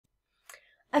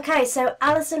Okay, so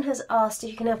Alison has asked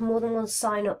if you can have more than one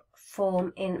sign-up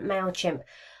form in Mailchimp.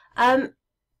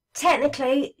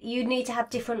 Technically, you need to have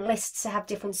different lists to have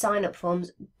different sign-up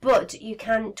forms, but you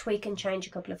can tweak and change a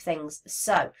couple of things.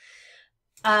 So,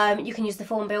 you can use the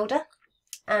form builder,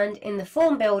 and in the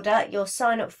form builder, your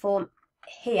sign-up form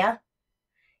here,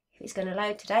 if it's going to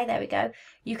load today, there we go,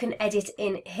 you can edit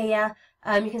in here.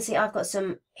 You can see I've got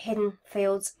some hidden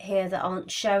fields here that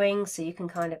aren't showing, so you can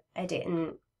kind of edit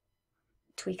and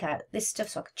tweak out this stuff,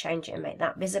 so I could change it and make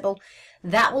that visible.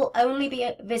 That will only be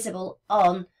visible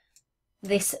on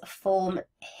this form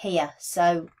here.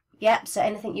 So yeah, so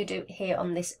anything you do here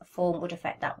on this form would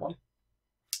affect that one.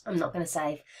 I'm not going to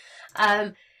save.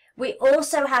 We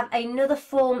also have another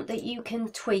form that you can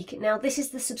tweak. Now this is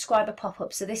the subscriber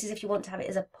pop-up, so this is if you want to have it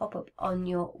as a pop-up on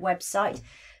your website.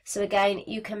 So again,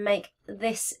 you can make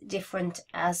this different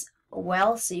as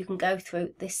well, so you can go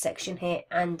through this section here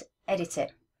and edit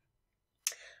it.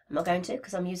 I'm not going to,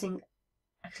 because I'm using,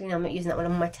 actually no, I'm not using that one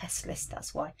on my test list,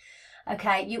 that's why.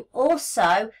 Okay, you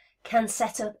also can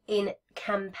set up in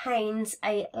campaigns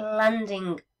a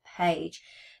landing page.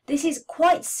 This is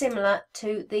quite similar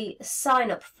to the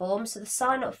sign-up form. So the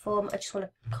sign-up form, I just want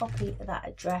to copy that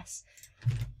address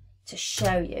to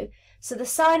show you. So the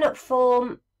sign-up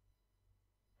form,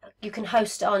 you can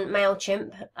host on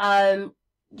Mailchimp.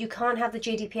 You can't have the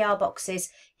GDPR boxes.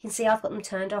 You can see I've got them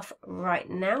turned off right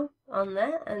now on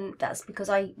there, and that's because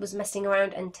I was messing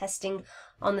around and testing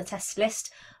on the test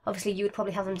list. Obviously you would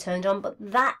probably have them turned on, but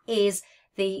that is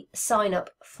the sign up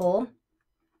form.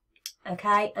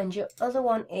 Okay, and your other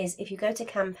one is if you go to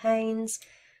campaigns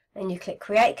and you click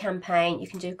create campaign, you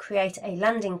can do create a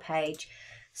landing page.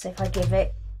 So if I give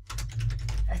it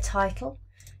a title,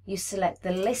 you select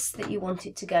the list that you want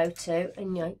it to go to,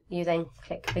 and you then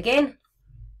click begin.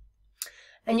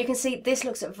 And you can see this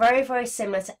looks very, very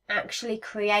similar to actually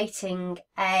creating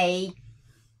a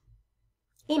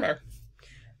email.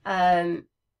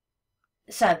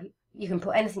 So you can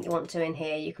put anything you want to in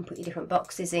here. You can put your different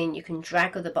boxes in. You can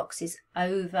drag other boxes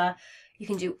over. You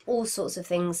can do all sorts of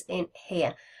things in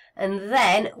here. And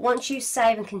then once you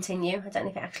save and continue, I don't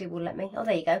know if it actually will let me. Oh,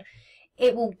 there you go.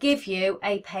 It will give you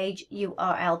a page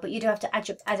URL, but you do have to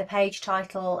add a page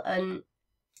title, and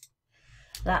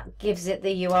that gives it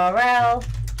the URL.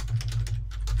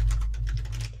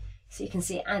 So you can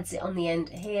see it adds it on the end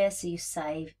here, so you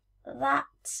save that.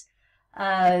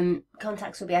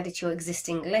 Contacts will be added to your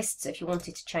existing list, so if you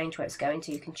wanted to change where it's going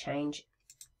to, you can change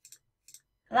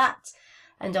that.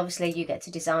 And obviously you get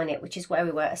to design it, which is where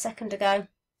we were a second ago.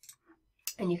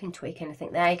 And you can tweak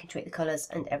anything there, you can tweak the colours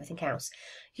and everything else.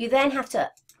 You then have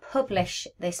to publish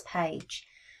this page.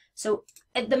 So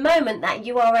at the moment that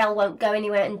URL won't go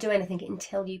anywhere and do anything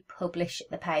until you publish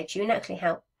the page. You can actually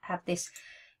have this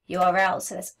URL.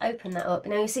 So let's open that up.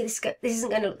 Now you see this isn't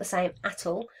going to look the same at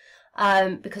all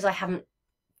because I haven't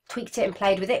tweaked it and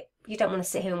played with it. You don't want to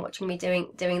sit here and watch me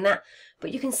doing that.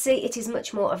 But you can see it is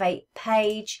much more of a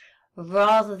page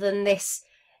rather than this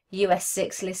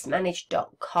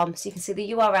us6listmanage.com. So you can see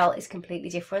the URL is completely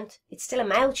different. It's still a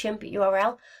Mailchimp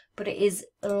URL, but it is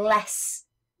less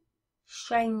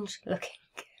strange looking.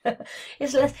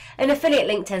 It's less. An affiliate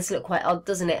link tends to look quite odd,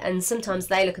 doesn't it? And sometimes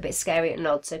they look a bit scary and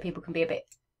odd, so people can be a bit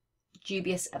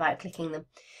dubious about clicking them.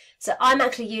 So I'm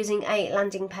actually using a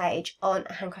landing page on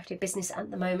Handcrafted Business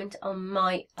at the moment on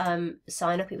my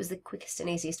sign up. It was the quickest and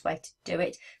easiest way to do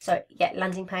it. So yeah,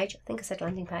 landing page. I think I said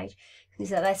landing page.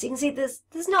 So you can see there's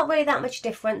not really that much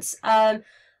difference other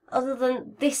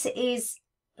than this is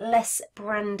less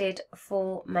branded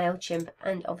for Mailchimp,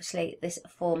 and obviously this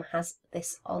form has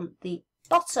this on the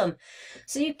bottom.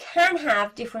 So you can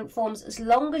have different forms as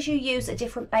long as you use a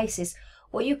different basis.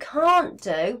 What you can't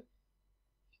do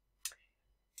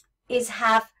is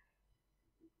have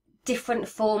different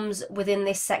forms within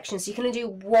this section. So you can only do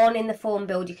one in the form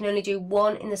build, you can only do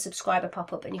one in the subscriber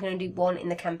pop-up, and you can only do one in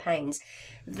the campaigns.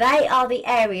 They are the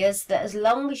areas that, as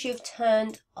long as you've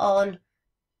turned on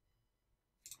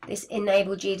this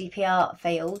enable GDPR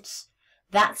fields,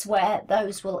 that's where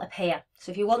those will appear.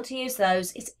 So if you want to use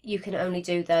those, you can only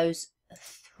do those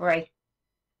 3.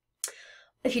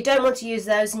 If you don't want to use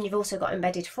those, and you've also got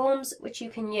embedded forms which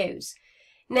you can use.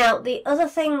 Now the other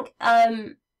thing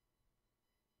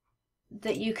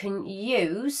that you can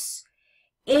use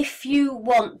if you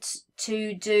want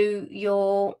to do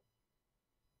your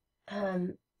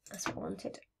that's what I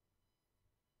wanted.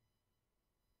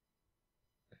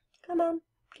 Come on,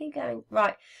 keep going.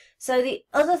 Right, so the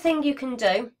other thing you can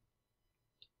do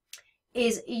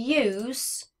is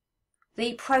use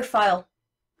the profile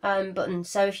button.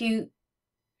 So if you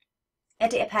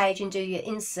edit a page and do your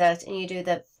insert and you do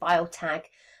the file tag,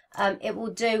 it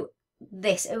will do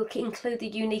this. It will include the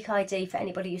unique ID for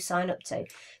anybody you sign up to.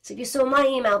 So if you saw my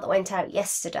email that went out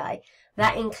yesterday,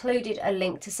 that included a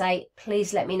link to say,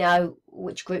 please let me know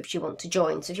which groups you want to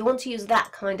join. So if you want to use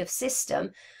that kind of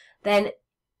system, then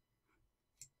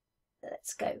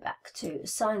let's go back to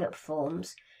sign up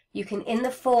forms. You can, in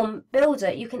the form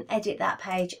builder, you can edit that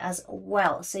page as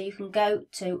well. So you can go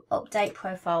to update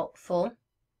profile form,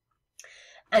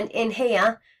 and in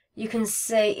here you can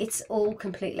see it's all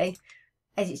completely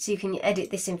edited. So you can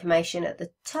edit this information at the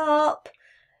top,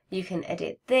 you can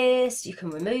edit this, you can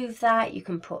remove that, you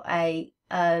can put a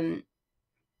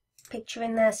picture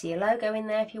in there, so your logo in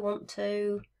there if you want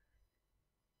to.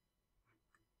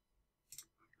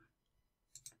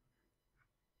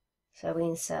 So we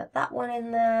insert that one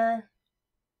in there.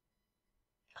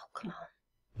 Oh, come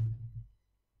on.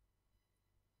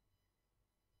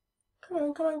 Come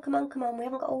on, come on, come on, come on. We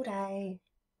haven't got all day.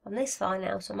 I'm this far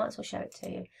now, so I might as well show it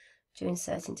to you. To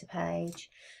insert into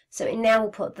page. So it now will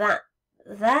put that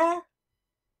there.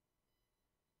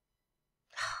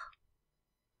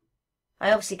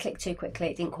 I obviously clicked too quickly,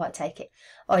 it didn't quite take it.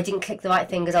 Or I didn't click the right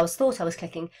thing as I thought I was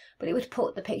clicking, but it would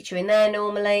put the picture in there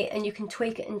normally, and you can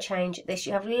tweak it and change this.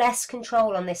 You have less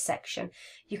control on this section.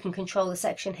 You can control the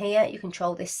section here, you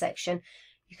control this section,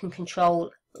 you can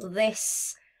control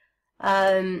this,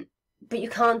 but you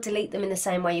can't delete them in the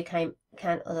same way you can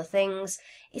other things.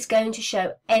 It's going to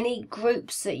show any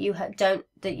groups that you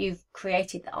that you've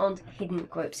created that aren't hidden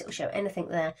groups. It will show anything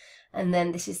there, and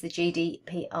then this is the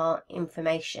GDPR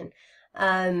information.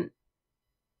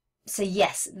 So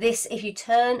yes, this, if you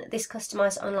turn this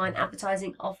customized online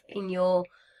advertising off in your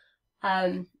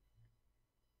sign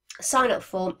up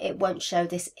form, it won't show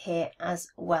this here as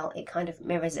well. It kind of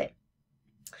mirrors it.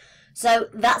 So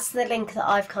that's the link that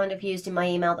I've kind of used in my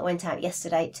email that went out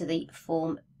yesterday to the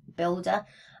form builder.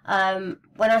 When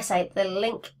I say the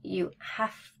link, you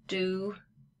have to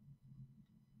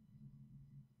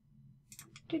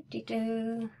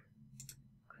create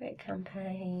a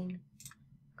campaign,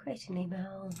 create an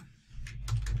email.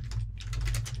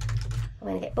 I'm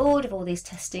going to get bored of all these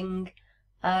testing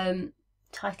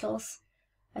titles.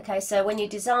 Okay, so when you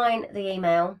design the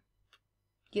email,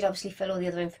 you'd obviously fill all the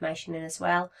other information in as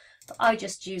well. But I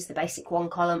just use the basic one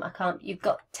column. You've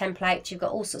got templates, you've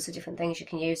got all sorts of different things you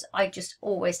can use. I just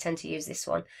always tend to use this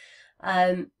one.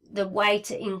 The way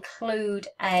to include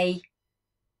a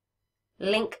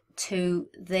link to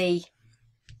the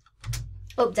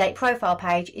update profile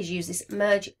page is use this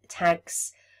merge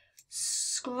tags,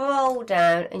 scroll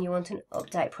down, and you want an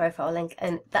update profile link,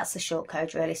 and that's the short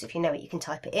code really, so if you know it you can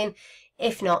type it in.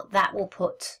 If not, that will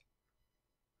put,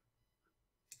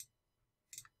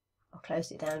 I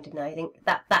closed it down, didn't I? I think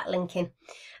that link in,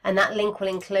 and that link will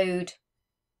include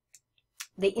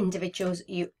the individual's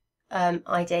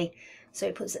ID, so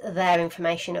it puts their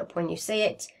information up when you see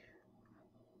it.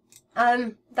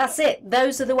 That's it.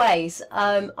 Those are the ways.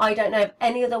 I don't know of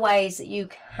any other ways that you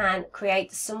can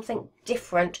create something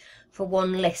different for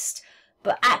one list,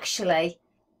 but actually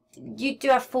you do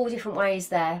have 4 different ways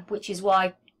there, which is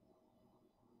why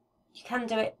you can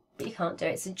do it but you can't do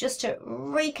it. So just to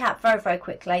recap very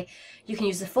quickly, you can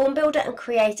use the form builder and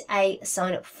create a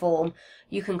sign up form.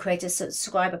 You can create a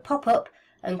subscriber pop-up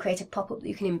and create a pop-up that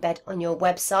you can embed on your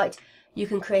website. You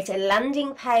can create a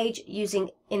landing page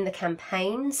using in the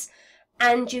campaigns,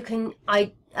 and you can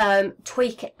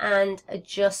tweak and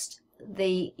adjust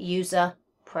the user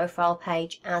profile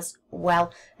page as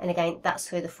well, and again that's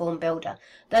through the form builder.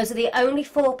 Those are the only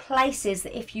 4 places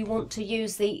that, if you want to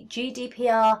use the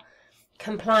GDPR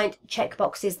compliant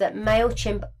checkboxes that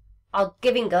Mailchimp are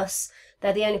giving us,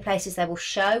 they're the only places they will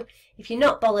show. If you're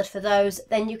not bothered for those,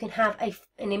 then you can have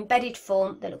an embedded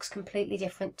form that looks completely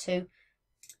different to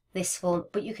this form,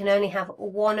 but you can only have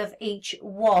one of each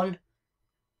one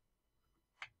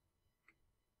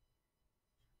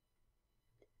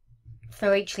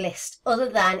for each list. Other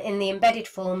than in the embedded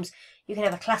forms, you can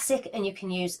have a classic and you can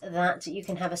use that. You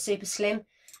can have a super slim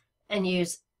and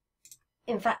use,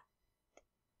 in fact,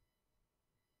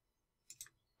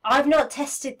 I've not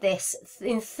tested this.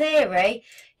 In theory,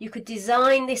 you could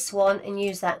design this one and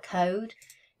use that code.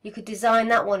 You could design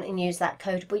that one and use that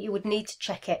code, but you would need to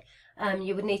check it.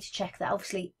 You would need to check that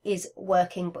obviously is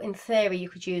working, but in theory you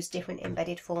could use different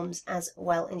embedded forms as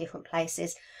well in different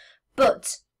places.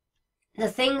 But the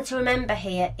thing to remember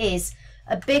here is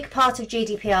a big part of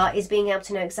GDPR is being able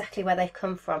to know exactly where they've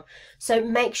come from. So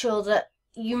make sure that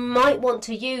you might want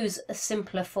to use a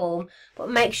simpler form, but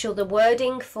make sure the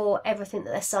wording for everything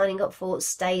that they're signing up for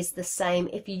stays the same.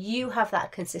 If you have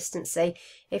that consistency,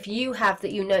 if you have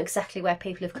that, you know exactly where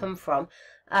people have come from,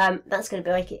 that's going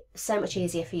to make it so much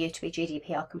easier for you to be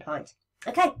GDPR compliant.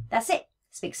 Okay, that's it.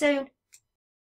 Speak soon.